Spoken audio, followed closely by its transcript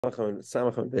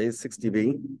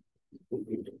60b.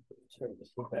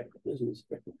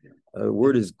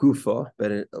 Word is gufa,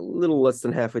 but a little less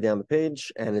than halfway down the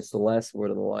page, and it's the last word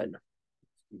on the line.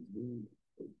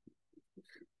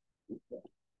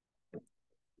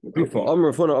 Gufa.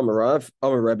 Amar Rafuna Amar Rav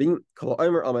Amar Rebbe Kol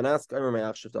Amar Amanask Amar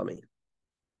Me'achshav Dami.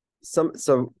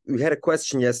 So we had a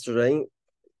question yesterday.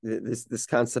 This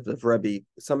concept of Rebbe,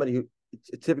 somebody who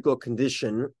a typical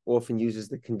condition often uses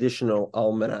the conditional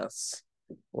almanas,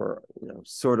 or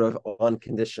sort of on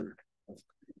condition.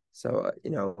 So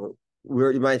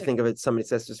where you might think of it, somebody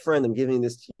says to his friend, "I'm giving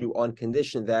this to you on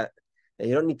condition that," and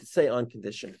you don't need to say on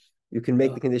condition. You can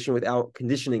make the condition without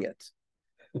conditioning it,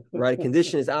 right? A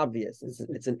condition is obvious.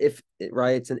 It's an if,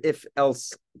 right? It's an if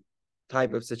else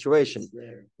type of situation.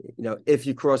 If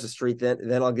you cross the street,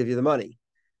 then I'll give you the money.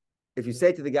 If you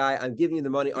say to the guy, "I'm giving you the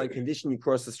money on condition you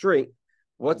cross the street,"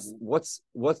 what's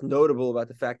notable about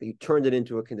the fact that you turned it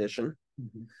into a condition?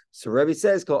 Mm-hmm. So Rebbe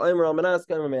says,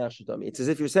 it's as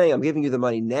if you're saying, "I'm giving you the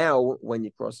money now when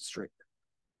you cross the street."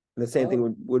 And the same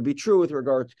thing would be true with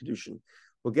regard to Kiddushin.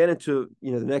 We'll get into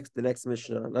the next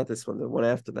Mishnah, not this one, the one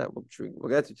after that, we'll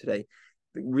get to today.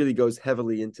 It really goes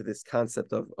heavily into this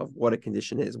concept of what a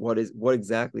condition is. What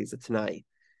exactly is a Tanai?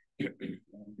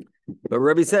 But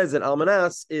Rebbe says that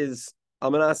almanas is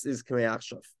kamei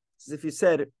achshav. It's as if you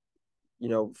said,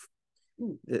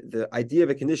 the idea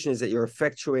of a condition is that you're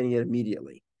effectuating it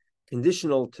immediately,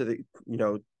 conditional to the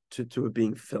to it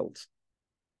being filled.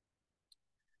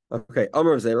 Okay,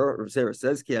 Amar Rav Zera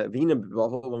says, when we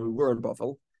were in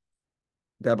Bavel,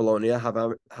 Babylonia, have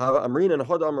Amrin and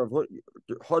Hod Amar of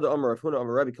Huna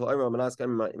Amar Rebbe Kol Amar Manask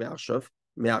Amar Me'achshav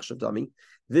Dami.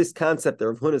 This concept that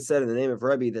Rav Huna said in the name of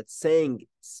Rebbe, that's saying,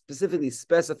 specifically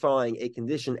specifying a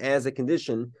condition as a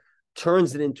condition,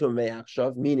 turns it into a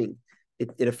me'achshav, meaning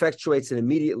it effectuates it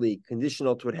immediately,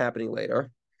 conditional to it happening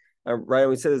later. Right? And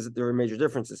we said that there are major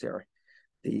differences here.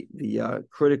 The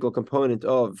critical component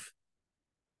of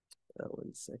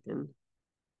 1 second.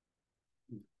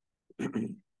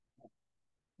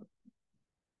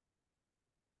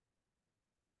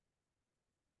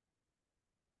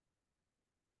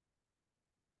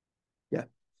 Yeah.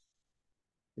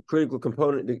 The critical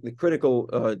component, the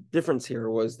critical difference here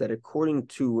was that according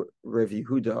to Rabbi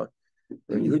Yehudah,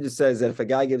 Rabbi Yehudah says that if a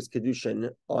guy gives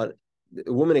Kiddushin, a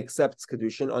woman accepts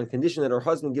Kiddushin on condition that her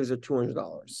husband gives her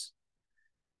 $200.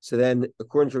 So then,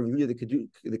 according to Rabbi Yehudah,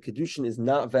 the Kiddushin is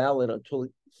not valid until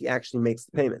he actually makes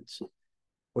the payment.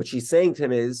 What she's saying to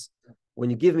him is, when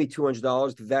you give me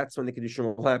 $200, that's when the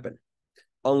Kiddushin will happen.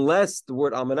 Unless the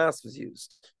word almanas was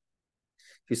used.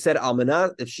 If you said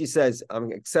almanas, if she says,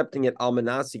 "I'm accepting it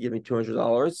almanas, you give me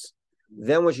 $200,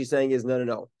 then what she's saying is,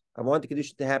 no. I want the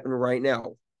Kiddushin to happen right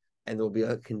now. And there'll be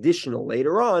a conditional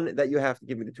later on that you have to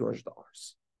give me the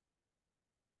 $200.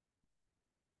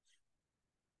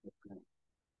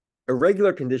 A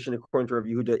regular condition, according to Rabbi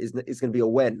Yehudah, is going to be a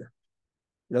when.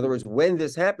 In other words, when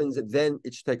this happens, then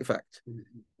it should take effect.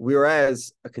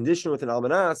 Whereas a condition with an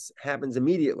almanas happens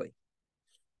immediately,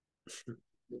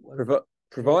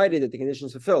 provided that the condition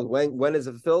is fulfilled. When is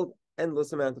it fulfilled?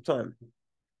 Endless amount of time.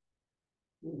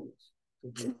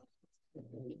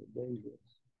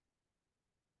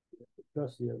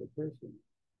 Trust the other person.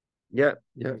 Yeah.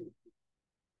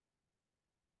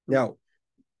 Now,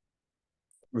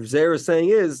 what Zera is saying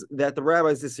is that the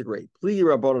rabbis disagree. Pli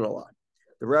Rabbanon a lot.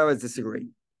 The rabbis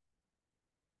disagree.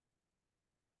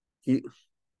 He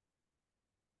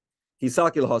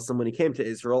Sakil Hassam, when he came to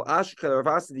Israel,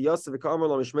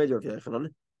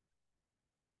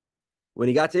 when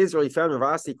he got to Israel, he found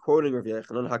Ravasi quoting Rav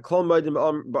Yechanan,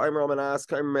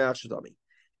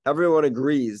 everyone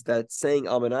agrees that saying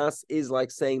almanas is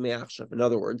like saying me'achshav. In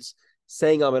other words,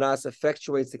 saying almanas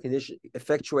effectuates the condition,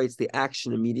 effectuates the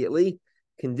action immediately,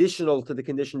 conditional to the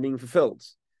condition being fulfilled,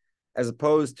 as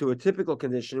opposed to a typical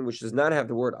condition which does not have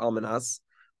the word almanas,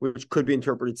 which could be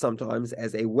interpreted sometimes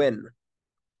as a when.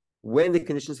 When the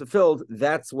condition is fulfilled,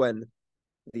 that's when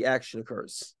the action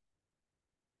occurs.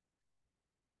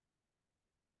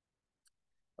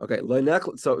 Okay,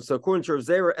 so according to Rav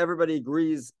Zera, everybody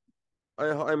agrees.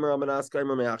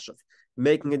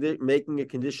 Making a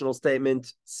conditional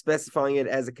statement, specifying it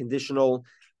as a conditional,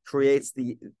 effectuates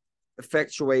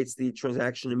the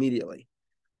transaction immediately.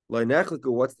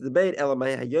 What's the debate?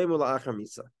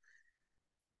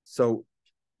 So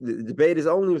the debate is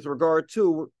only with regard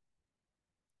to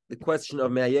the question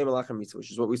of me'ayem alachar misa, which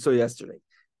is what we saw yesterday.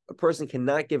 A person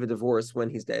cannot give a divorce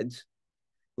when he's dead.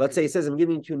 Let's say he says, "I'm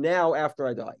giving it to you now after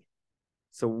I die."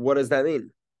 So what does that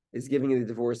mean? Is he giving it the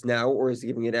divorce now, or is he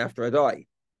giving it after I die?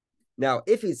 Now,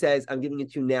 if he says, "I'm giving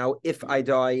it to you now if I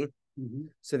die,"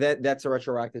 so that's a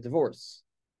retroactive divorce.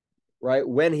 right?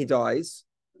 When he dies,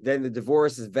 then the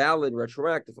divorce is valid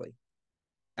retroactively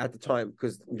at the time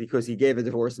because he gave a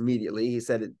divorce immediately. He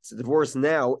said it's a divorce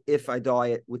now if I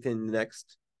die within the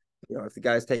next, if the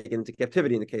guy's taken into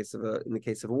captivity in the case of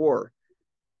a war.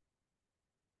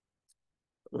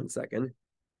 1 second.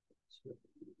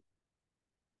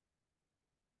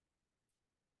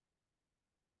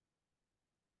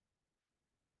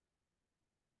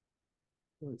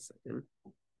 One second.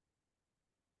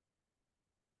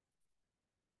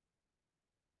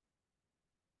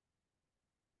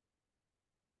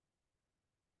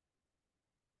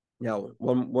 Now,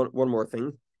 one more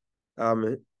thing.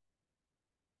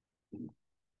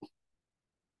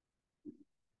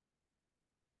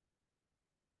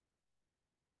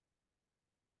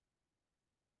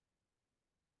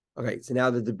 Okay, so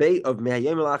now the debate of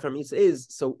Mehayem Lachar Misa is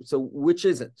so which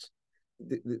is it?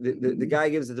 The guy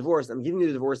gives a divorce. I'm giving you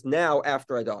the divorce now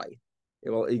after I die.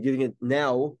 Well, are you giving it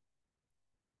now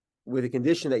with a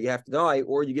condition that you have to die,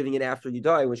 or are you giving it after you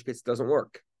die, in which case it doesn't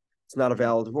work? It's not a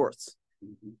valid divorce.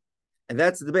 And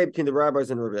that's the debate between the rabbis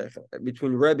and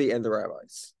between Rebbe and the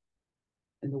rabbis.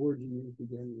 And the word you used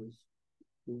again was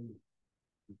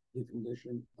the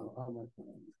condition.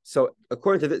 So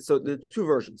according to this, so the two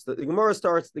versions. The Gemara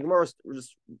we're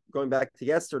just going back to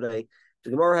yesterday. The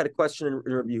Gemara had a question in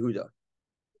Rabbi Yehudah.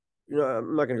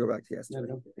 I'm not going to go back to yesterday.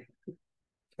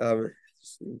 No.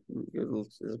 It'll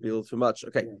be a little too much.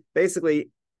 Okay. Yeah. Basically,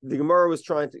 the Gemara was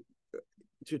trying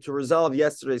to resolve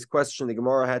yesterday's question. The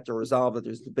Gemara had to resolve that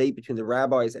there's debate between the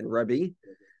rabbis and Rebbe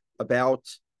about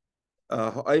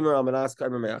according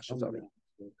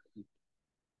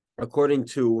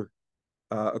to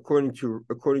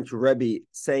Rebbe,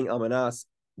 saying Amanas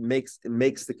makes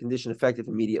the condition effective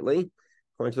immediately.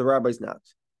 According to the rabbis, not.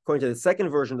 According to the second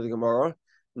version of the Gemara,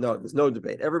 no, there's no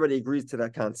debate. Everybody agrees to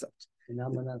that concept. And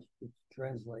Amanas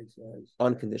translates as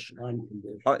unconditional.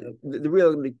 Unconditional.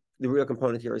 The real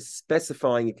component here is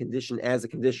specifying a condition as a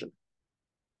condition.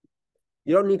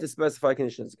 You don't need to specify a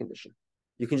condition as a condition.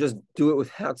 You can just do it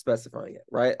without specifying it,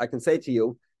 right? I can say to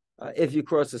you, if you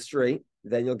cross the street,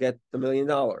 then you'll get the $1 million.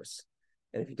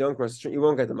 And if you don't cross the street, you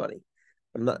won't get the money.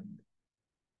 I'm not.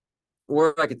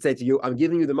 Or I could say to you, I'm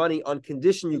giving you the money on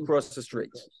condition you cross the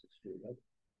street.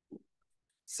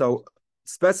 So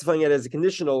specifying it as a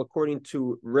conditional, according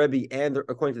to Rebbe and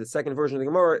according to the second version of the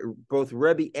Gemara, both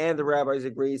Rebbe and the rabbis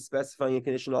agree specifying a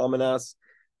conditional almanas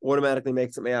automatically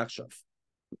makes it me'achshav.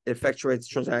 It effectuates the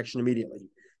transaction immediately.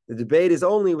 The debate is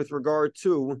only with regard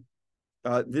to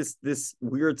this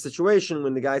weird situation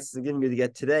when the guy says, I'm giving you to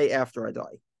get today after I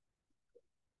die.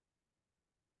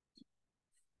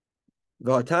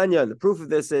 V'hatanya, and the proof of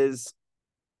this is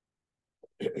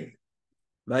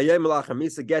Rabbi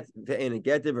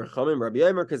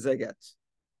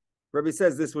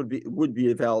says this would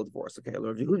be a valid divorce. Okay,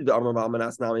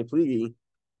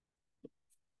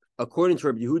 according to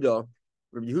Rabbi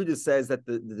Yehudah says that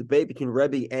the debate between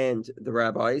Rebbe and the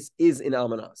rabbis is in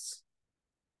Almanas.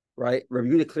 Right? Rabbi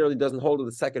Yehudah clearly doesn't hold to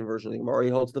the second version of the Gemara,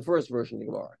 he holds to the first version of the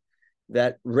Gemara.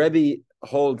 That Rebbe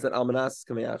holds that Almanas is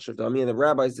coming out Shavdami, and the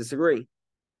rabbis disagree.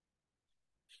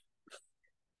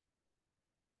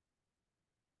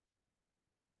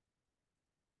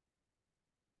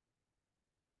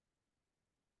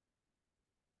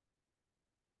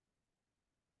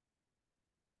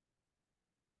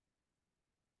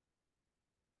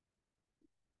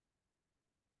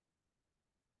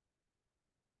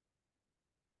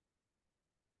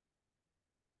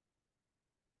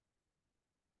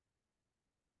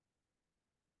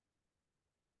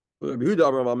 Why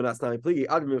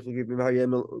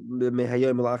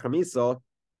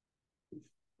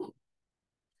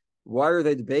are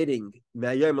they debating? I'm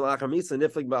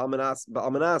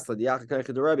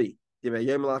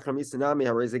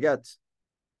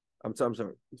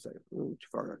sorry. Too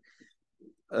far.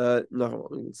 No,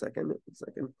 1 second. So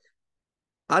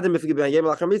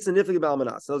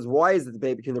why is the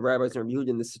debate between the rabbis and Rabbi Yehudah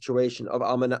in this situation of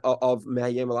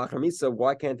Mehayem Alachamisa?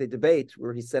 Why can't they debate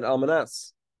where he said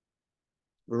Almanas?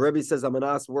 The Rebbe says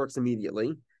Amanas works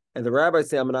immediately, and the rabbis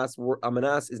say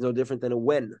Amanas is no different than a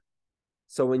when.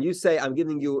 So when you say I'm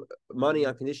giving you money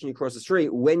on condition you cross the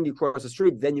street, when you cross the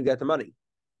street, then you get the money.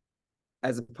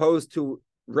 As opposed to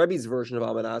Rebbe's version of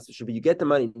Amanas, it should be you get the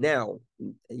money now.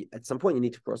 At some point, you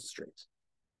need to cross the street.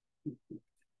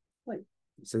 Right.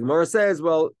 So the Gemara says,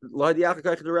 well,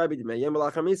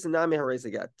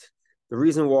 the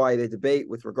reason why they debate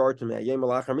with regard to Me'ayem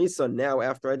Alachar Misa now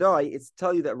after I die, it's to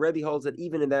tell you that Rebbe holds that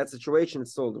even in that situation,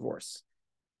 it's still a divorce,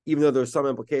 even though there's some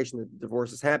implication that the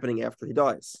divorce is happening after he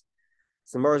dies.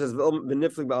 So Gemara says,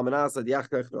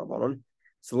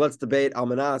 So let's debate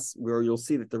almanas, where you'll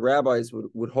see that the rabbis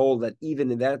would hold that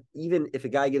even if a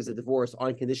guy gives a divorce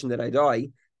on condition that I die,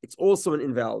 it's also an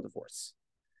invalid divorce.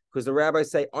 Because the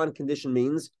rabbis say on condition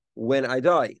means when I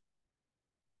die.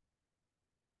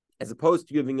 As opposed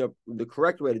to giving up the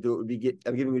correct way to do it would be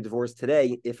I'm giving you a divorce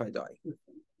today if I die.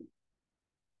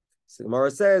 So Gemara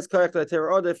says,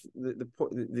 the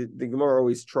Gemara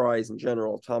always tries, in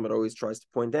general, Talmud always tries to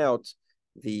point out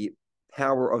the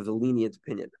power of the lenient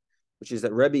opinion, which is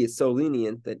that Rebbe is so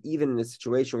lenient that even in a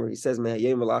situation where he says, I'm giving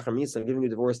you a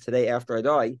divorce today after I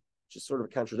die, which is sort of a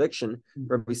contradiction,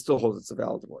 Rebbe still holds it's a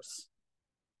valid divorce.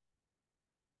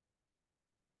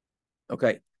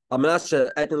 Okay. The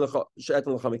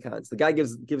guy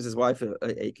gives his wife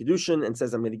a Kiddushin and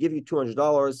says, I'm going to give you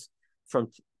 $200 from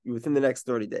within the next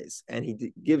 30 days. And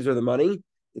he gives her the money,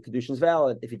 the Kiddushin is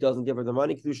valid. If he doesn't give her the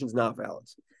money, Kiddushin is not valid.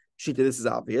 Shita, this is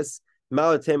obvious.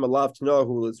 I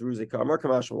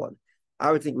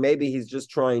would think maybe he's just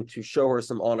trying to show her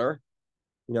some honor.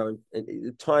 And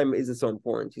time isn't so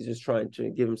important. He's just trying to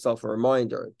give himself a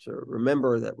reminder to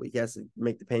remember that he has to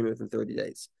make the payment within 30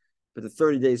 days. But the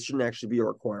 30 days shouldn't actually be a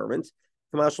requirement.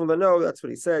 No, that's what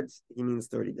he said. He means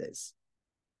 30 days.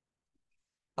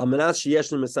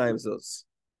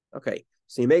 Okay,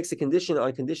 so he makes a condition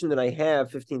on condition that I have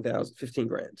 15 grand.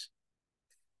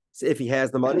 So if he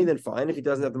has the money, then fine. If he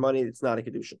doesn't have the money, it's not a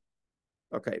Kiddushin.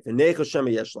 Okay,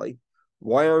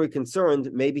 why are we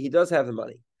concerned? Maybe he does have the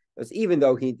money. Because even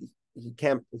though he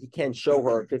can't show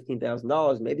her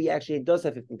 $15,000, maybe actually he does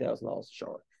have $15,000 to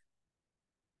show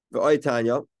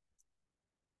her.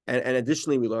 And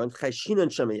additionally, we learned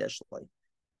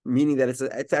meaning that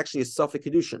it's actually a suffix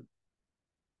Kiddushin,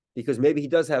 because maybe he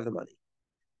does have the money.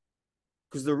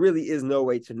 Because there really is no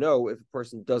way to know if a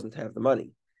person doesn't have the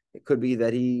money. It could be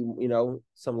that he,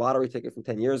 some lottery ticket from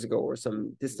 10 years ago, or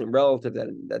some distant relative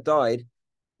that died,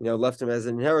 left him as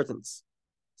an inheritance.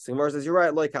 So Gemara says, you're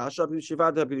right, like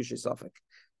the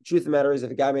truth of the matter is,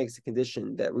 if a guy makes a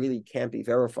condition that really can't be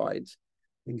verified,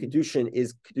 the Kiddushin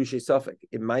is Kiddushin suffix.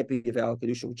 It might be a valid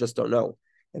Kiddushin, we just don't know.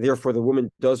 And therefore the woman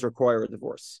does require a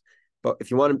divorce. But if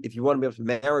you want to be able to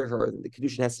marry her, then the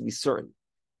Kiddushin has to be certain.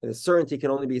 And the certainty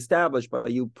can only be established by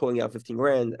you pulling out 15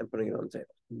 grand and putting it on the table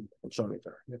and showing it to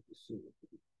her.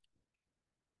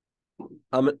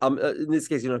 In this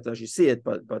case, you don't have to actually see it,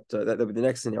 but that would be the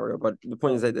next scenario. But the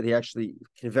point is that he actually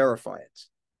can verify it.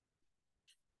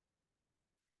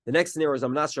 The next scenario is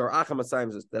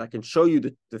that I can show you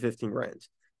the 15 grand.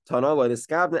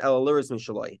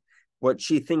 What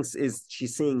she thinks is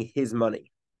she's seeing his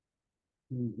money.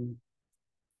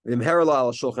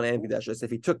 If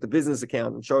he took the business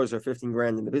account and shows her 15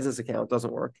 grand in the business account, it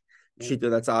doesn't work.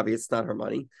 That's obvious, it's not her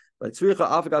money. But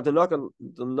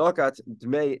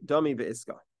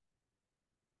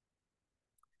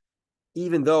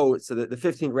even though, so the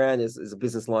 15 grand is a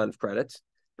business line of credit,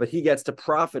 but he gets to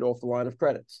profit off the line of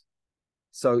credit.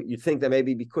 So you'd think that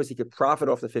maybe because he could profit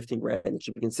off the 15 grand, it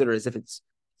should be considered as if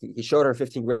he showed her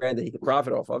 15 grand that he could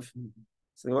profit off of.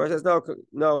 So the Gemara says,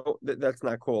 no, that's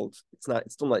not called.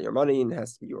 It's still not your money, and it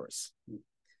has to be yours.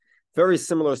 Very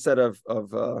similar set of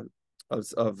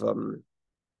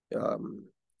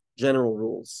general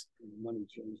rules.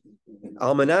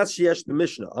 Almanat sheyesh the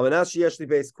Mishnah. Almanat sheyesh the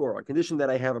base core. On condition that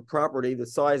I have a property the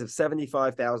size of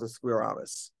 75,000 square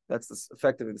amas. That's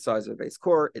effectively the size of a base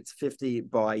core. It's 50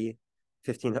 by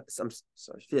 50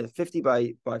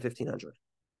 by 1,500.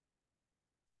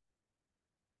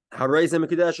 Harezim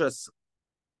Mikudeshas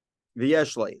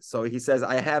V'yeshlei. So he says,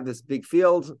 I have this big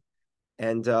field,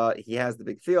 and he has the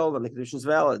big field, and the condition is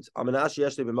valid. Amanash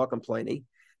yeshlei b'makam pleni.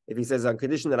 If he says on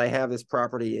condition that I have this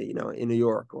property, in New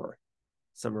York or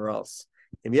somewhere else.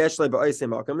 If he has the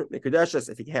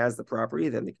property,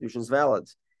 then the Kiddushin is valid.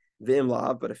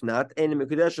 But if not, then the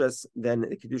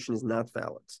Kiddushin is not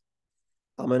valid.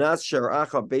 Almanas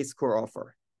sher'acha base core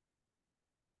offer.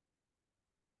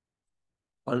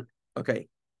 Okay.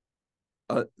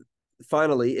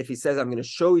 Finally, if he says, I'm going to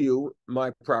show you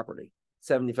my property,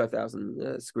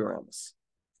 75,000 square amas.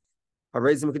 He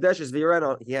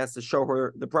has to show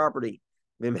her the property.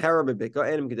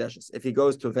 If he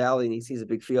goes to a valley and he sees a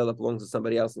big field that belongs to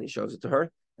somebody else and he shows it to her,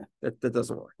 that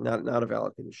doesn't work. Not a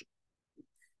valid condition.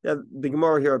 Yeah, the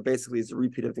Gemara here basically is a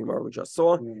repeat of the Gemara we just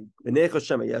saw. Maybe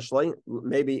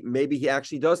he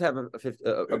actually does have a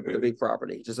big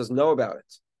property. He just doesn't know about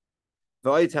it.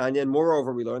 And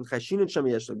moreover, we learned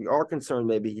we are concerned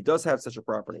maybe he does have such a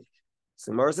property.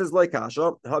 So Gemara says,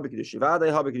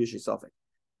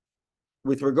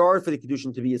 with regard for the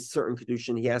Kiddushin to be a certain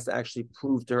Kiddushin, he has to actually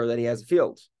prove to her that he has a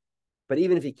field. But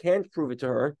even if he can't prove it to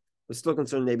her, we're still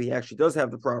concerned maybe he actually does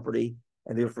have the property,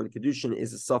 and therefore the Kiddushin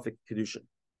is a suffix Kiddushin.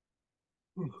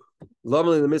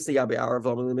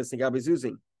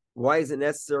 Why is it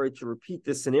necessary to repeat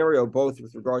this scenario both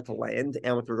with regard to land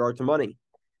and with regard to money?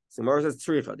 So Gemara says,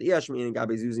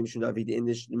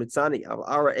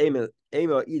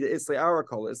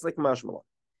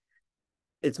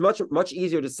 it's much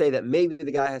easier to say that maybe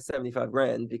the guy has 75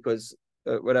 grand because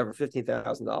whatever,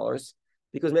 $15,000,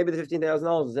 because maybe the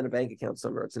 $15,000 is in a bank account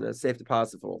somewhere. It's in a safe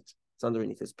deposit vault. It's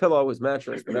underneath his pillow, his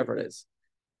mattress, whatever it is.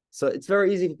 So it's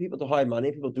very easy for people to hide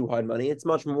money. People do hide money. It's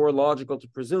much more logical to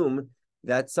presume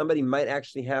that somebody might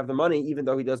actually have the money, even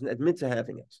though he doesn't admit to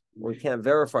having it, or he can't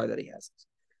verify that he has it.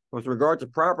 With regard to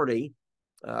property,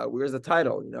 where's the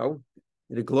title?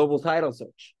 The global title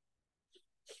search.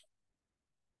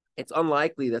 It's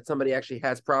unlikely that somebody actually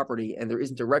has property and there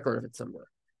isn't a record of it somewhere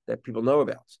that people know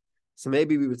about. So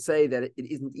maybe we would say that it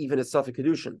isn't even a Safek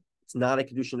Kiddushin. It's not a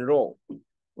Kiddushin at all.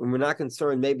 When we're not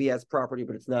concerned, maybe he has property,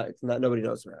 but it's not. Nobody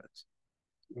knows about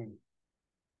it.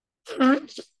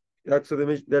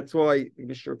 That's why the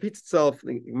Mishnah repeats itself.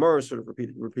 The Gemara sort of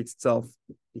repeats itself,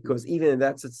 because even in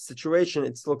that situation,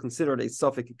 it's still considered a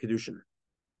Safek Kiddushin.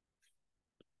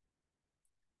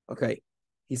 Okay,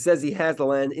 he says he has the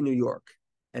land in New York,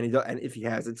 and if he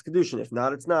has, it's Kiddushin. If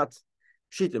not, it's not.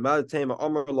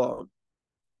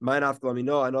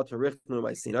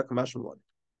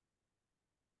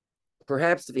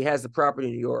 Perhaps if he has the property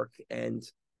in New York and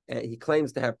he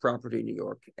claims to have property in New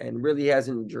York and really he has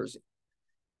in New Jersey.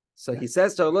 So he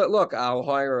says to her, look, I'll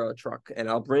hire a truck and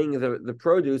I'll bring the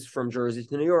produce from Jersey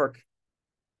to New York.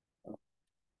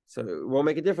 So it won't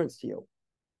make a difference to you.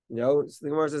 So the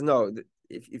Gemara says, no,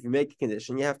 if you make a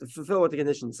condition, you have to fulfill what the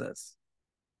condition says.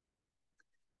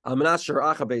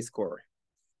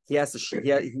 He has to.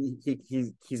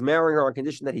 He's marrying her on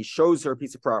condition that he shows her a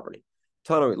piece of property.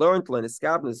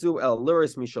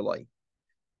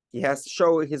 He has to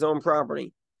show his own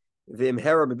property.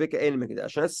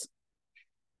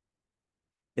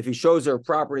 If he shows her a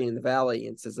property in the valley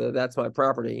and says, that's my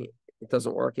property, it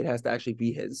doesn't work. It has to actually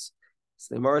be his.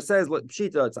 So the Gemara says,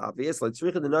 Pshita, it's obvious.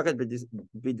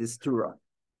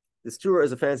 Distura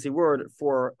is a fancy word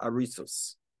for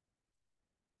arisus.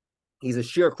 He's a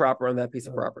sharecropper on that piece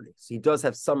of property. So he does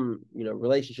have some,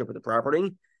 relationship with the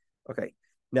property. Okay.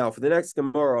 Now for the next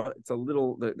Gemara, it's a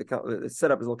little, the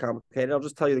setup is a little complicated. I'll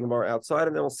just tell you the Gemara outside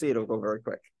and then we'll see it. It'll go very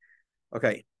quick.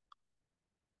 Okay.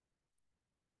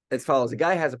 As follows. A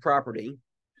guy has a property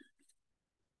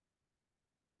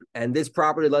and this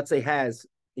property, let's say, has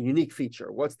a unique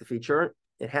feature. What's the feature?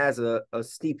 It has a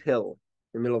steep hill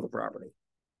in the middle of the property.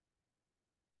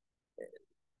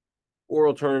 Or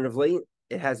alternatively,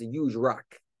 it has a huge rock.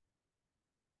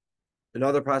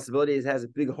 Another possibility is it has a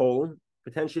big hole.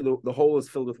 Potentially, the hole is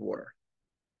filled with water.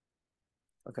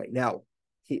 Okay, now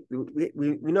we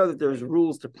know that there's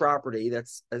rules to property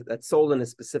that's sold in a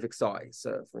specific size.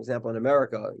 So, for example, in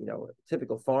America, a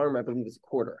typical farm, I believe, is a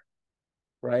quarter,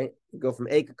 right? You go from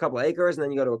a couple of acres, and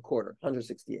then you go to a quarter,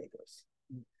 160 acres.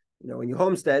 When you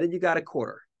homesteaded, you got a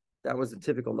quarter. That was the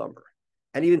typical number.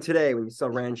 And even today, when you sell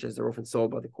ranches, they're often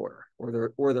sold by the quarter,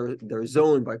 or they're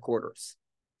zoned by quarters.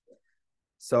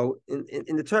 So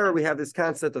in the Torah, we have this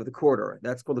concept of the quarter.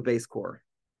 That's called the base core.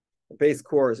 The base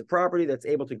core is a property that's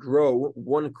able to grow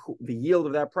the yield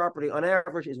of that property on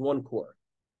average is 1 core.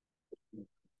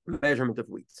 Measurement of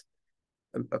wheat.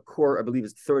 A core, I believe,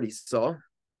 is 30 saw.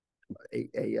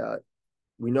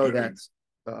 We know that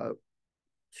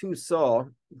 2 saw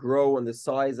grow in the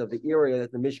size of the area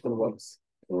that the Mishkan was.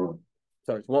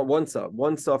 Sorry, it's one saw.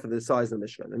 1 saw for the size of the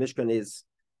Mishkan. The Mishkan is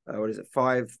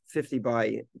 550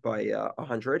 by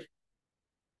 100.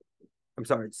 I'm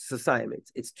sorry, it's Sasayim.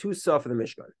 It's 2 saw for the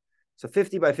Mishkan. So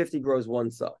 50 by 50 grows 1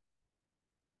 saw.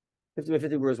 50 by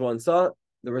 50 grows 1 saw.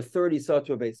 There were 30 saw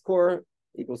to a base core,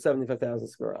 equals 75,000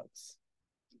 square ounces.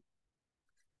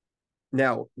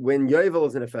 Now, when Yovel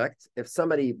is in effect, if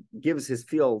somebody gives his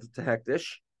field to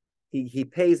Hektish, he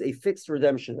pays a fixed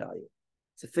redemption value.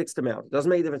 It's a fixed amount. It doesn't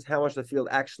make a difference how much the field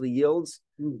actually yields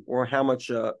or how much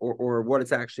or what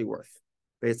it's actually worth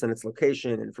based on its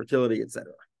location and fertility,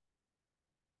 etc.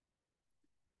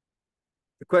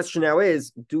 The question now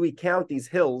is, do we count these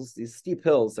hills, these steep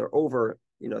hills, they're over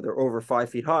 5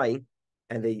 feet high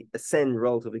and they ascend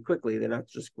relatively quickly. They're not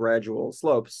just gradual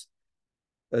slopes.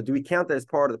 Do we count that as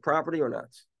part of the property or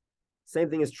not? Same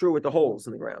thing is true with the holes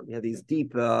in the ground. You have these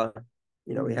deep, we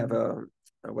have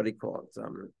what do you call it?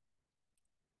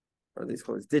 Or these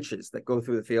called ditches that go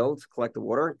through the field to collect the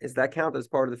water. Is that count as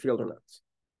part of the field or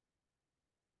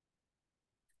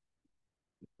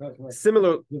not?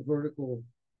 Similar. The vertical.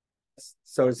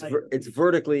 So it's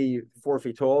vertically 4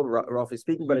 feet tall, roughly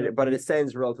speaking, but it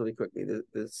ascends relatively quickly.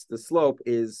 The slope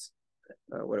is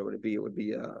what would it be? It would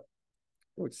be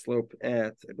Which slope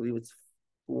at, I believe it's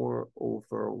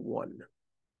 4/1.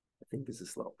 I think is the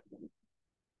slope.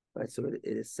 Right, so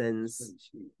it ascends.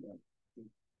 I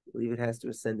believe it has to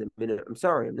ascend a minute. I'm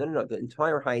sorry, no. The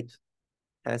entire height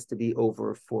has to be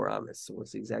over 4 amas. So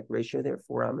what's the exact ratio there?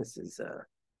 4 amas is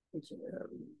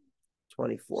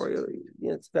 24.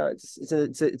 Yeah,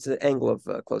 it's an angle of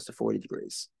close to 40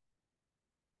 degrees.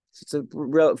 So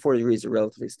it's 40 degrees, a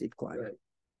relatively steep climb. Right.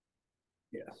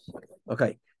 Yes.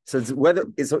 Okay. So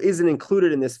is it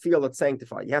included in this field that's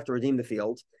sanctified? You have to redeem the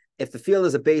field. If the field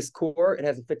is a base core, it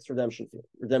has a fixed redemption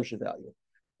value.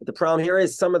 But the problem here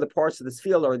is some of the parts of this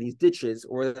field are these ditches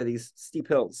or these steep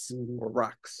hills or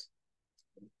rocks.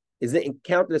 Is it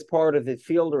counted as part of the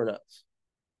field or not?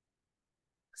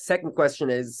 Second question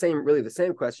is the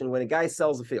same question. When a guy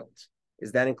sells a field,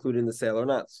 is that included in the sale or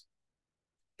not?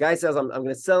 Guy says, I'm going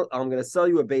to sell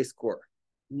you a base core.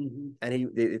 And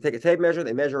they take a tape measure,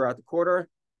 they measure out the quarter.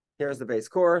 Here's the base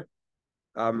core.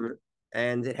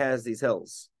 And it has these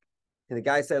hills. And the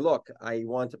guy said, look, I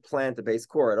want to plant the base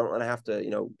core. I don't want to have to,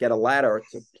 get a ladder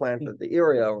to plant the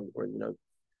area or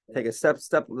take a step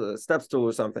stool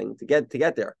or something to get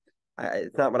there.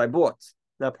 It's not what I bought.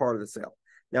 Not part of the sale.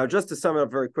 Now, just to sum it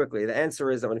up very quickly, the answer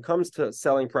is that when it comes to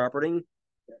selling property,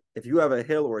 if you have a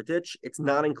hill or a ditch, it's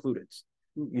not included.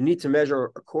 You need to measure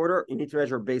a quarter. You need to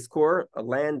measure a base core, a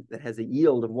land that has a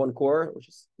yield of 1 core, which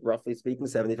is roughly speaking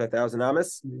 75,000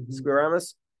 amas, square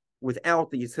amas, without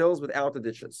these hills, without the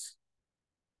ditches.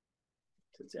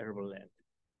 It's arable land.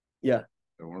 Yeah.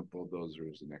 There weren't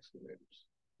bulldozers and excavators.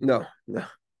 No.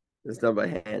 It's done by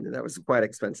hand, and that was quite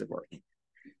expensive work.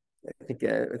 I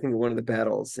think one of the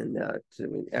battles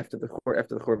after the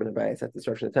Churban Habayis, after the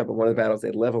destruction of the temple, one of the battles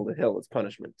they leveled the hill as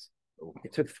punishment.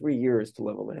 It took 3 years to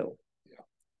level the hill.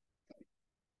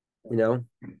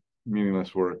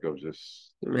 Meaningless work of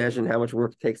just imagine how much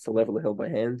work it takes to level the hill by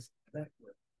hand.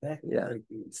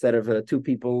 Instead of 2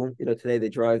 people, today they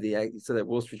drive that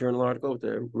Wall Street Journal article with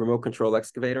the remote control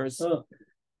excavators.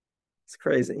 It's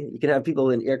crazy. You can have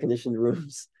people in air conditioned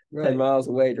rooms 10 miles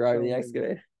away driving the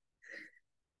excavator.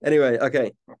 Anyway,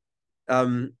 okay.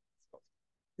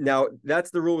 Now that's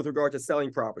the rule with regard to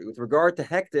selling property. With regard to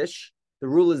hektish, the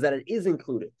rule is that it is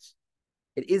included.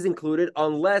 It is included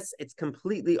unless it's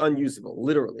completely unusable,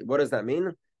 literally. What does that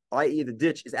mean? I.e. the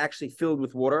ditch is actually filled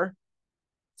with water,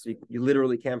 so you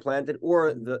literally can't plant it,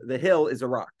 or the hill is a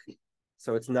rock.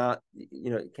 So it's not,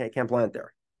 you can't plant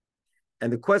there.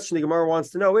 And the question the Gemara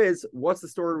wants to know is, what's the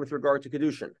story with regard to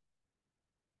Kiddushin?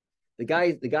 The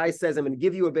guy says, I'm going to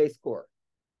give you a base core.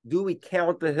 Do we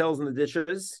count the hills and the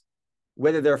ditches,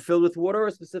 whether they're filled with water,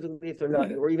 or specifically if they're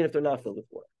not, or even if they're not filled with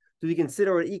water? Do we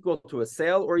consider it equal to a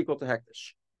sale or equal to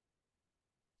hektish?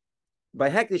 By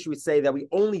hektish, we say that we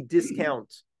only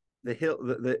discount the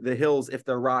hills if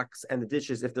they're rocks and the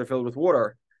ditches if they're filled with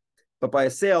water. But by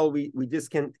a sale, we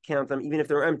discount them even if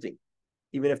they're empty,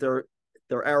 even if they're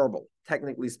arable,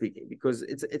 technically speaking, because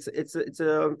it's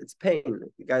pain.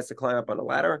 The guys to climb up on a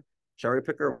ladder, cherry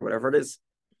picker, whatever it is.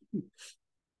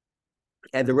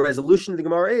 And the resolution of the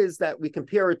Gemara is that we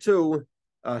compare it to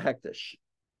hektish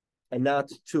and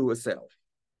not to a sale.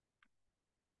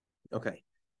 Okay,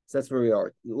 so that's where we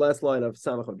are. The last line of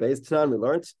Samach Beis Tanan we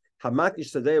learned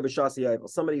Hamakish Sadeh B'Shas Yovel.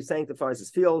 Somebody who sanctifies his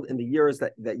field in the years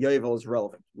that Yovel is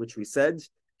relevant, which we said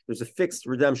there's a fixed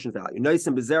redemption value.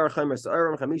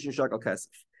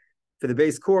 For the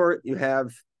base core, you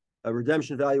have a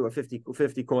redemption value of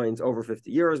 50 coins over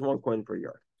 50 years, 1 coin per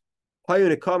year. Let's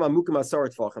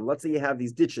say you have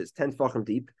these ditches 10 tefachim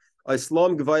deep, or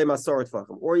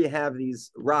you have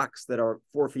these rocks that are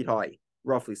 4 feet high,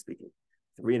 roughly speaking,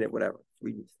 3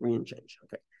 and change.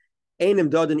 Okay.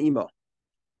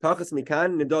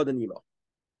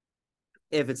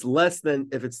 If it's less than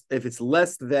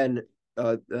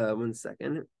 1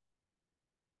 second.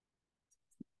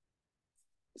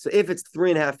 So if it's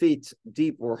 3.5 feet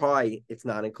deep or high, it's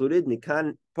not included.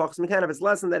 If it's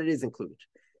less than that, it is included.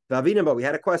 But we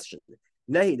had a question.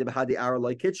 Well,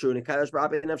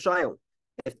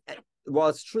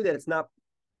 it's true that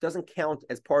doesn't count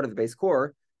as part of the base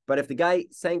core, but if the guy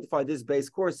sanctified this base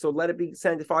core, so let it be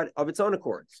sanctified of its own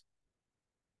accords.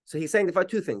 So he sanctified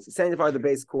 2 things. He sanctified the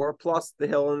base core plus the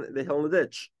hill and the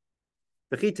ditch.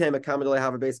 Have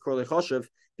a base core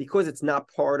because it's not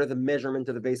part of the measurement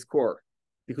of the base core,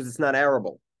 because it's not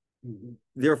arable.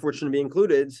 Therefore, it shouldn't be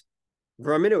included.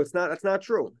 It's not. That's not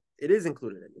true. It is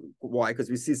included. Why? Because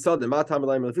we see sudden. Why? Because we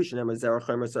see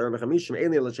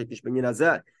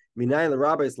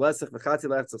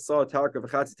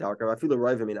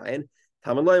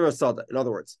in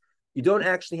other words, you don't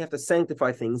actually have to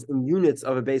sanctify things in units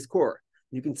of a base core,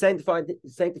 You can sanctify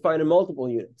it in multiple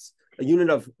units. A unit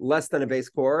of less than a base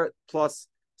core plus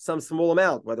some small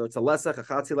amount, whether it's a lesach, a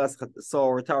chatzi lesach, a saw,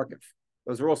 or a tarkif.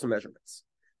 Those are also measurements.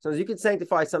 So you can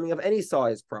sanctify something of any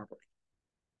size properly.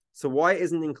 So why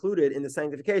isn't it included in the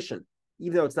sanctification?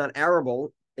 Even though it's not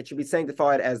arable, it should be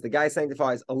sanctified as the guy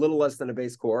sanctifies a little less than a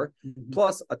base core,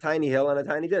 plus a tiny hill and a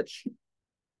tiny ditch.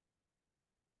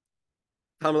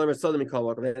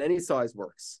 Any size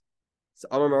works. So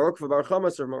Amar Maruk for Bar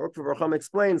Chama, so Maruk for Bar Chama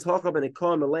explains, we're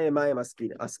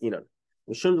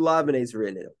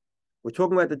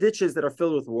talking about the ditches that are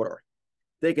filled with water.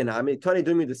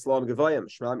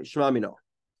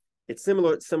 It's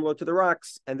similar to the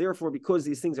rocks, and therefore, because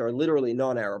these things are literally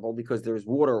non-arable, because there's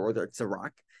water or it's a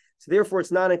rock, so therefore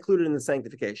it's not included in the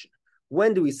sanctification.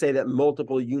 When do we say that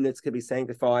multiple units can be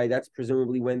sanctified? That's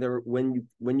presumably when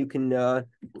you can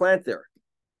plant there.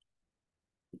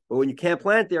 But when you can't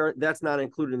plant there, that's not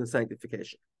included in the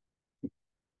sanctification.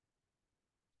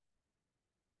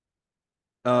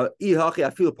 If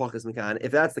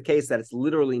that's the case, that it's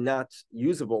literally not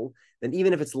usable, then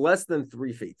even if it's less than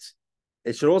 3 feet,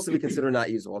 it should also be considered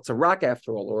not usable. It's a rock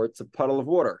after all, or it's a puddle of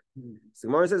water. So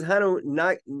Gemara says,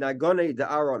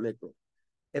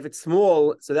 if it's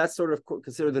small, so that's sort of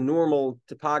considered the normal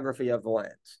topography of the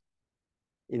land.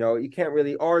 You know, you can't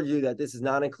really argue that this is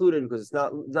not included because it's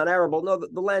not arable. No,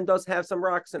 the land does have some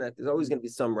rocks in it. There's always going to be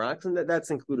some rocks, and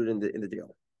that's included in the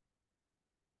deal.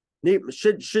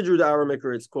 Shidru da'ara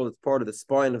mikra, it's part of the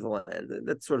spine of the land.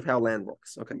 That's sort of how land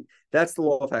works. Okay, that's the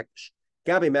law of hektish.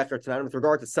 Gabi mecher tonight, with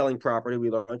regard to selling property, we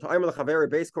learned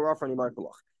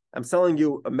I'm selling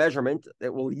you a measurement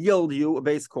that will yield you a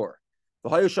base core.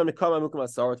 You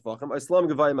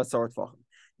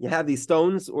have these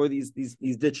stones or these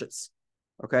ditches.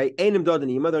 Okay, einim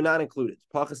dodanima, they're not included.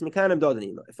 Pachas mikanim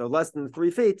dodanima. If they're less than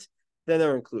 3 feet, then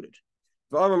they're included.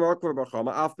 In other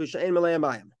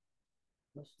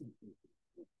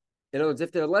words,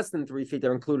 if they're less than 3 feet,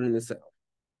 they're included in the sale.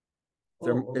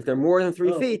 If they're more than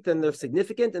 3 feet, then they're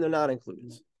significant and they're not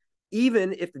included.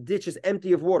 Even if the ditch is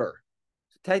empty of water,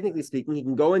 so technically speaking, he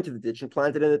can go into the ditch and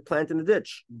plant in the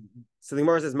ditch. So the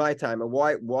Gemara says, "My time." And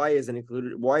why is it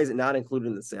included? Why is it not included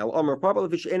in the sale?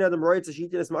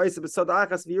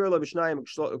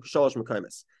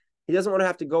 He doesn't want to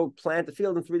have to go plant the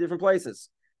field in 3 different places.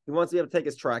 He wants to be able to take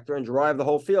his tractor and drive the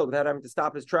whole field without having to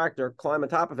stop his tractor, climb on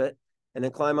top of it, and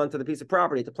then climb onto the piece of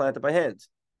property to plant it by hand.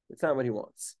 It's not what he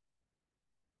wants.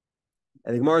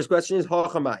 And the Gemara's question is,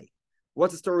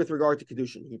 what's the story with regard to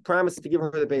Kiddushin? He promised to give her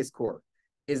the base core.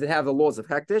 Is it have the laws of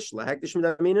hektish, lahektish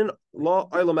midaminin, law,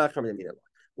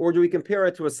 or do we compare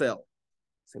it to a sale?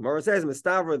 So Gemara says,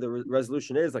 Mistavra, the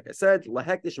resolution is, like I said,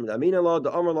 lahektish midaminin law,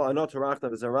 the amar law, anot harachna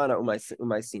v'zarana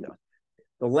umaysina.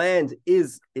 The land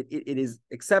is it is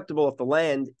acceptable if the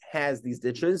land has these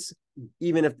ditches,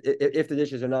 even if the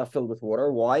ditches are not filled with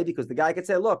water. Why? Because the guy could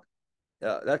say, look,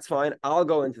 that's fine. I'll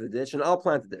go into the ditch and I'll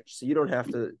plant the ditch. So you don't have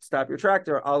to stop your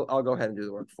tractor. I'll go ahead and do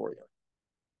the work for you.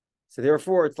 So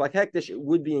therefore, it's like hektish. It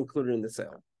would be included in the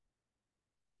sale,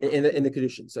 in the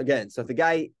Kiddushin. So again, so if the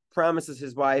guy promises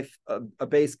his wife a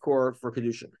base core for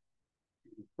Kiddushin,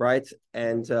 right?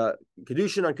 And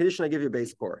Kiddushin, on Kiddushin, I give you a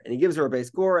base core. And he gives her a base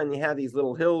core, and you have these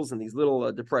little hills and these little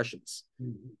depressions,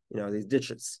 these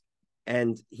ditches.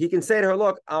 And he can say to her,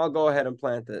 look, I'll go ahead and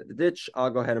plant the ditch.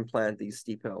 I'll go ahead and plant these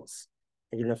steep hills.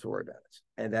 And you don't have to worry about it.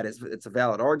 And it's a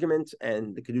valid argument,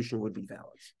 and the Kiddushin would be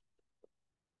valid.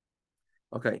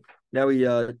 Okay, now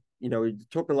we're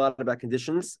talking a lot about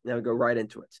conditions. Now we go right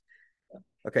into it.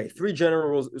 Okay, 3 general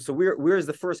rules. So where's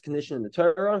the first condition in the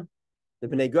Torah? The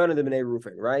Bnei Gad and the Bnei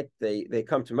Reuven, right? They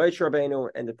come to Moshe Rabbeinu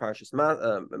and the Parshas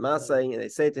Masay, and they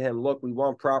say to him, look, we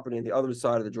want property on the other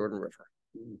side of the Jordan River.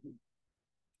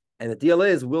 And the deal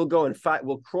is, we'll go and fight.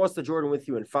 We'll cross the Jordan with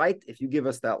you and fight if you give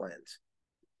us that land.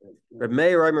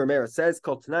 Rabbi Meir says,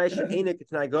 "Kol Tanai she'eina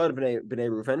k'tanai Gad b'nei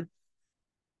Reuven."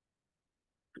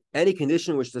 Any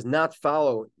condition which does not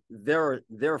follow their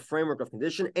framework of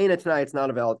condition, eina tanai, it's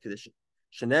not a valid condition.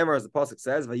 Shenemar, as the pasuk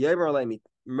says, "Vayomer aleim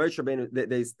Moshe Rabbeinu."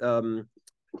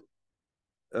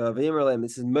 Vayomer aleim.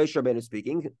 This is Moshe Rabbeinu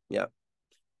speaking. Yeah.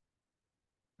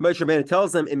 Moshe Rabbeinu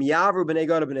tells them, "Im yavru b'nei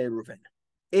Gad b'nei Reuven."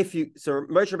 So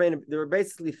Moshe Rabbeinu, there are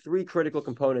basically 3 critical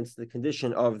components to the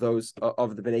condition of those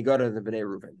of the Bnei Gad and the Bnei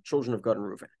Reuven, children of Gad and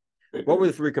Reuven. What were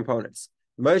the 3 components?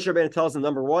 Moshe Rabbeinu tells them,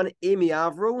 number 1, im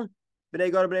yavru Bnei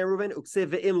Gad and Bnei Reuven, uksiv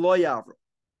ve'im lo yavru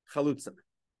chalutzim.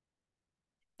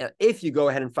 If you go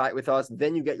ahead and fight with us,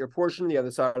 then you get your portion on the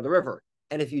other side of the river.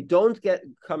 And if you don't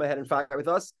come ahead and fight with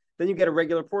us, then you get a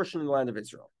regular portion in the land of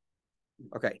Israel.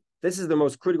 Okay, this is the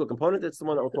most critical component. It's the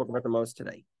one that we're talking about the most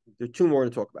today. There are 2 more to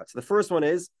talk about. So the first one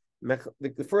is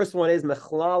The first one is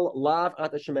mechlal lav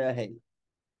ata shemea hein.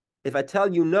 If I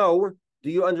tell you no, do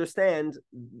you understand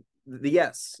the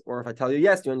yes? Or if I tell you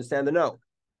yes, do you understand the no?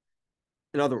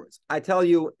 In other words, I tell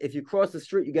you, if you cross the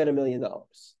street, you get $1 million.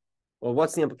 Well,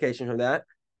 what's the implication from that?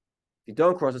 If you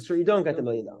don't cross the street, you don't get the $1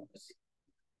 million.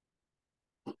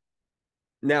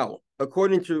 Now,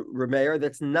 according to Rameir,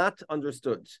 that's not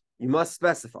understood. You must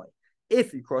specify.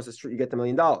 If you cross the street, you get the $1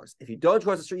 million. If you don't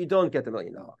cross the street, you don't get the $1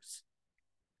 million.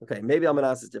 Okay, maybe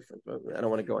Almanas is different, but I don't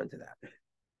want to go into that.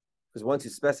 Because once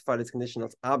you specify it's conditional,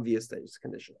 it's obvious that it's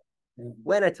conditional.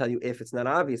 When I tell you if, it's not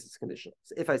obvious it's conditional.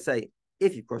 So if I say,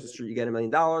 if you cross the street, you get $1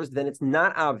 million, then it's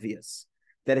not obvious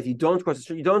that if you don't cross the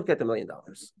street, you don't get the $1 million.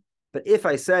 But if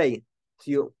I say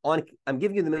to you, I'm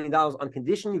giving you the $1 million on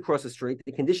condition you cross the street,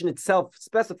 the condition itself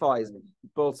specifies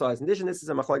both sides. Condition. This is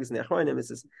a machlokes in the achronim.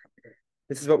 This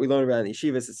is what we learn around the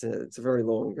yeshivas. It's a very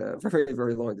long,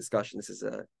 very long discussion.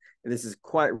 This is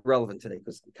quite relevant today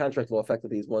because contract law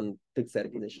effectively is one big set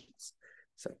of conditions.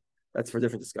 So that's for a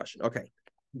different discussion. Okay.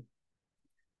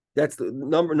 That's the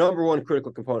number one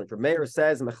critical component. Rameir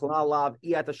says, if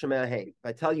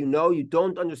I tell you no, you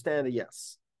don't understand the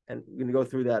yes. And we're going to go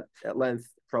through that at length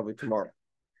probably tomorrow.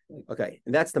 Okay,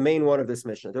 and that's the main one of this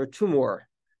mission. There are two more.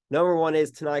 Number one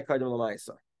is Tanai Kaidim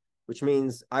Lamaisa, which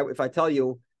means if I tell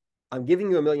you, I'm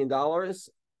giving you $1 million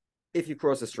if you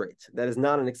cross the street. That is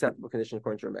not an acceptable condition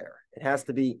according to Rameir. It has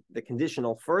to be the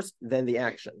conditional first, then the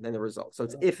action, then the result. So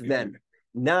it's if then,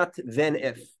 not then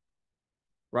if.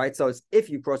 Right, so it's if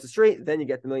you cross the street, then you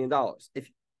get the $1 million.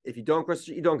 If you don't cross the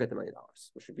street, you don't get the $1 million,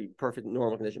 which would be perfect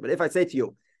normal condition. But if I say to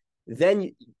you,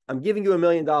 then I'm giving you $1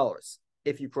 million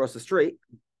if you cross the street.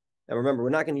 And remember,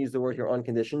 we're not going to use the word here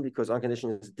unconditioned because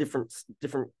unconditioned is different.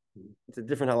 It's a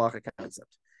different halachic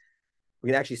concept. We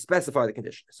can actually specify the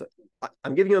condition. So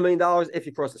I'm giving you $1 million if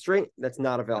you cross the street. That's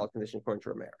not a valid condition according to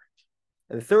Rameir.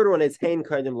 And the third one is hein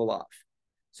kaidim lulav.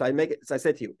 So I make it. So I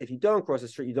said to you, if you don't cross the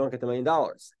street, you don't get the $1 million.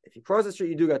 If you cross the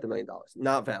street, you do get the $1 million.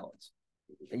 Not valid,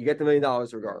 and you get the $1 million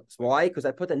regardless. Why? Because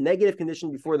I put the negative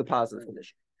condition before the positive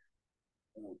condition.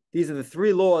 These are the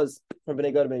three laws from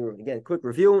Bnei Gad Bnei Reuven. Again, quick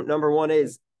review. Number one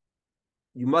is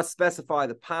you must specify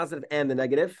the positive and the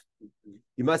negative.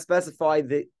 You must specify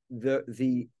the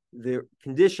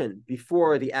condition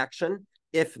before the action.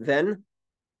 If then,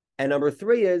 and number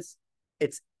three is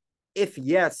it's if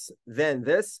yes, then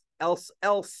this. Else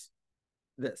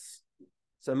this.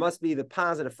 So it must be the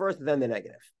positive first, then the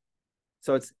negative.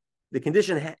 So it's the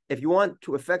condition. If you want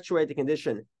to effectuate the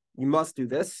condition, you must do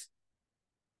this.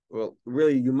 Well,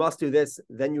 really, you must do this.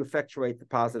 Then you effectuate the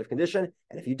positive condition.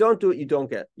 And if you don't do it, you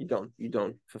don't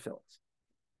fulfill it.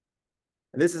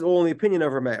 And this is all in the opinion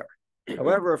of Rameir.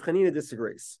 However, if Chanina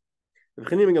disagrees, there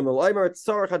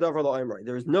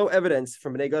is no evidence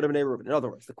from Bnei Gad Bnei Reuven. In other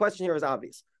words, the question here is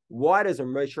obvious. Why does a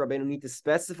Moshe Rabbeinu need to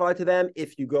specify to them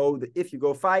if you go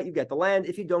fight, you get the land.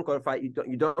 If you don't go to fight,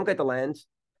 you don't get the land.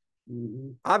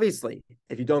 Obviously,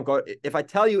 if I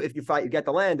tell you if you fight, you get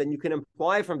the land, then you can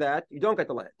imply from that you don't get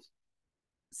the land.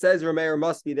 Says Rameir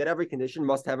must be that every condition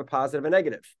must have a positive and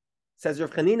negative. Says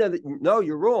Rav Chanina, no,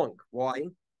 you're wrong. Why?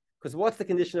 Because what's the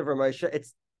condition of Moshe?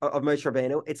 It's of Moshe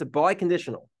Rabbeinu. It's a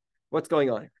biconditional. What's going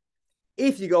on here?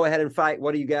 If you go ahead and fight,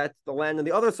 what do you get? The land on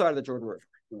the other side of the Jordan River.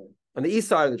 On the east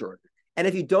side of the Jordan. And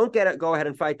if you don't get it, go ahead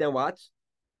and fight, then what?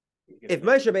 If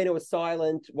Moshe Rabbeinu was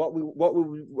silent, what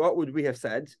would we have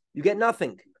said? You get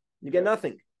nothing. You get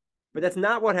nothing. But that's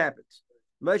not what happens.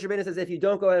 Moshe Rabbeinu says, if you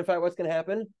don't go ahead and fight, what's going to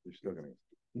happen? You're still going to.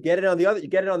 You get it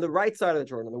on the right side of the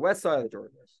Jordan, on the west side of the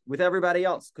Jordan, with everybody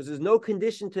else, because there's no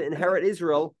condition to inherit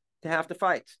Israel to have to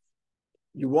fight.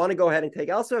 You want to go ahead and take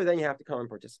elsewhere, then you have to come and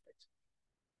participate.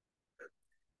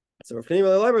 So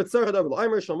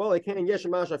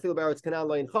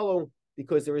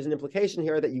because there is an implication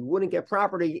here that you wouldn't get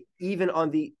property even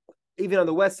on the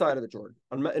west side of the Jordan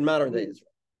in modern day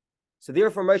Israel. So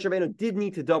therefore, Moshe Rabbeinu did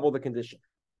need to double the condition.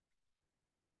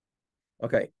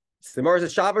 Okay. It's a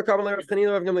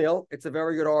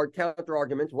very good counter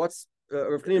argument. What's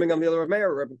Rav Chanina ben Gamliel Rav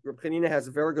Meir? Rav Chanina has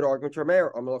a very good argument to Rav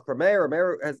Meir.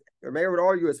 Rav would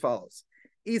argue as follows: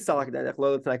 if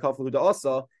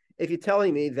you're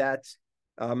telling me that,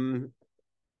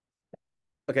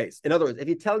 okay, in other words, if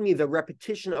you're telling me the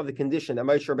repetition of the condition that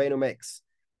Moshe Rabbeinu makes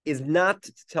is not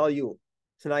to tell you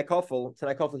Tanai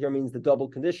Kofel here means the double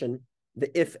condition,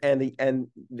 the if and the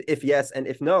if yes and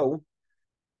if no.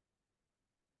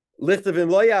 He should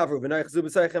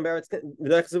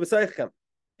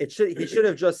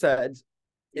have just said,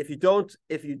 if you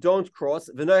don't cross,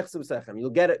 you'll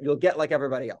get like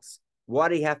everybody else. Why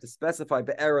do you have to specify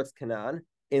be'eretz Canaan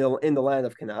in the land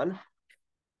of Canaan?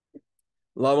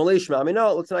 No,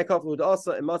 it looks like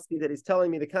also it must be that he's telling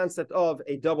me the concept of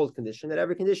a doubled condition, that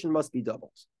every condition must be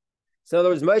doubled. So in other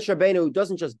words, Moshe Rabbeinu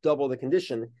doesn't just double the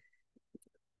condition.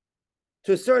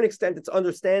 To a certain extent, it's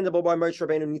understandable why Moshe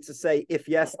Rabbeinu needs to say if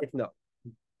yes, if no.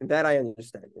 And that I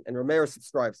understand. And Romero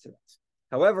subscribes to that.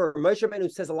 However, Moshe Rabbeinu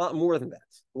says a lot more than that,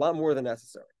 a lot more than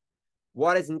necessary.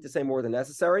 Why does he need to say more than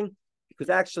necessary? Because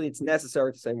actually it's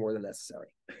necessary to say more than necessary.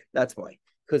 That's why.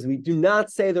 Because we do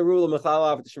not say the rule of Mechal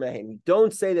Av T'Shmehem. We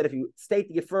don't say that if you state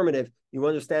the affirmative, you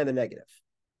understand the negative.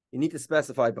 You need to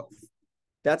specify both.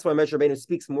 That's why Moshe Rabbeinu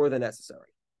speaks more than necessary.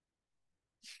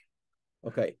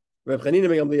 Okay. It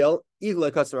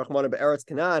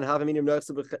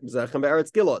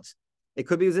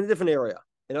could be in a different area.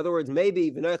 In other words, maybe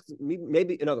in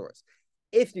other words,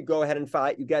 if you go ahead and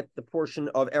fight, you get the portion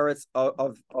of Eretz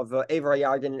of Eivra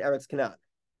Yarden and Eretz Canaan.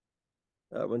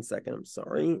 1 second, I'm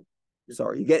sorry.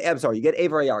 You get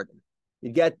Eivra Yarden.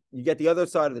 You get the other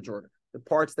side of the Jordan, the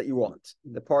parts that you want,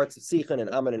 the parts of Sichan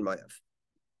and Ammon and Mayav.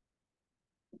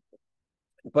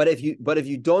 But if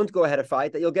you don't go ahead and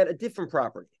fight, that you'll get a different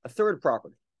property, a third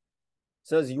property.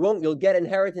 So you'll get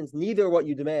inheritance, neither what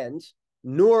you demand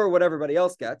nor what everybody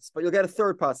else gets, but you'll get a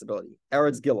third possibility,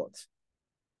 Eretz Gilot.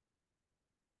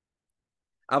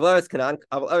 Eretz Canaan,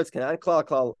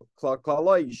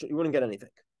 you wouldn't get anything.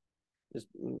 Just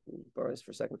borrow this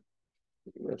for a second.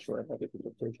 I'm not sure I have it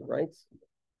right.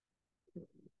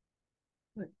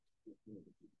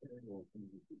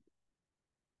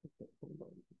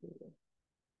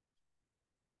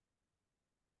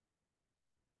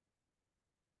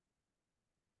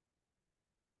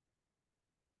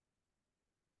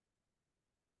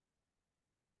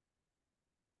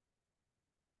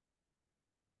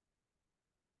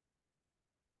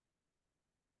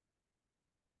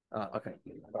 Okay.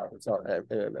 Sorry, I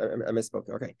misspoke.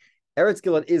 Okay. Eretz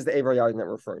Gilad is the Eivra Yarden that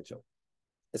we're referring to.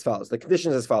 As follows. The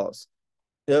conditions as follows.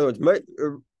 In other words,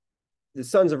 the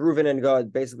sons of Reuven and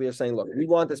Gad basically are saying, look, we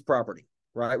want this property,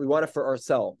 right? We want it for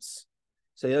ourselves.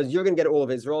 So you're going to get all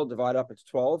of Israel, divide up into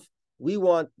 12. We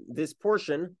want this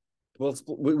portion. We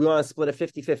want to split it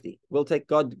 50-50. We'll take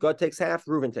God takes half,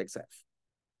 Reuven takes half.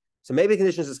 So maybe the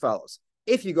conditions as follows.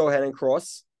 If you go ahead and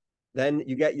cross, then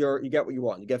you get what you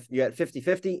want. You get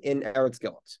 50-50 in Eretz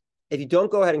Gilad. If you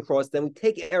don't go ahead and cross, then we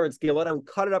take Eretz Gilad and we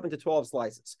cut it up into 12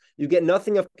 slices. You get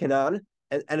nothing of Canaan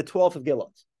and a 12th of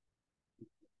Gilad,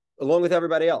 along with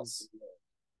everybody else.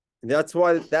 And that's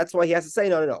why he has to say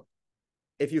no.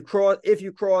 If you come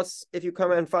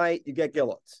and fight, you get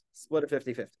Gilad. Split it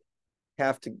 50-50.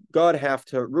 Half to God, half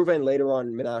to Reuven, later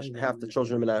on Menashe, half the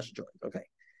children of Menashe join. Okay.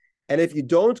 And if you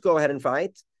don't go ahead and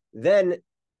fight, then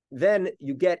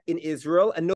you get in Israel and no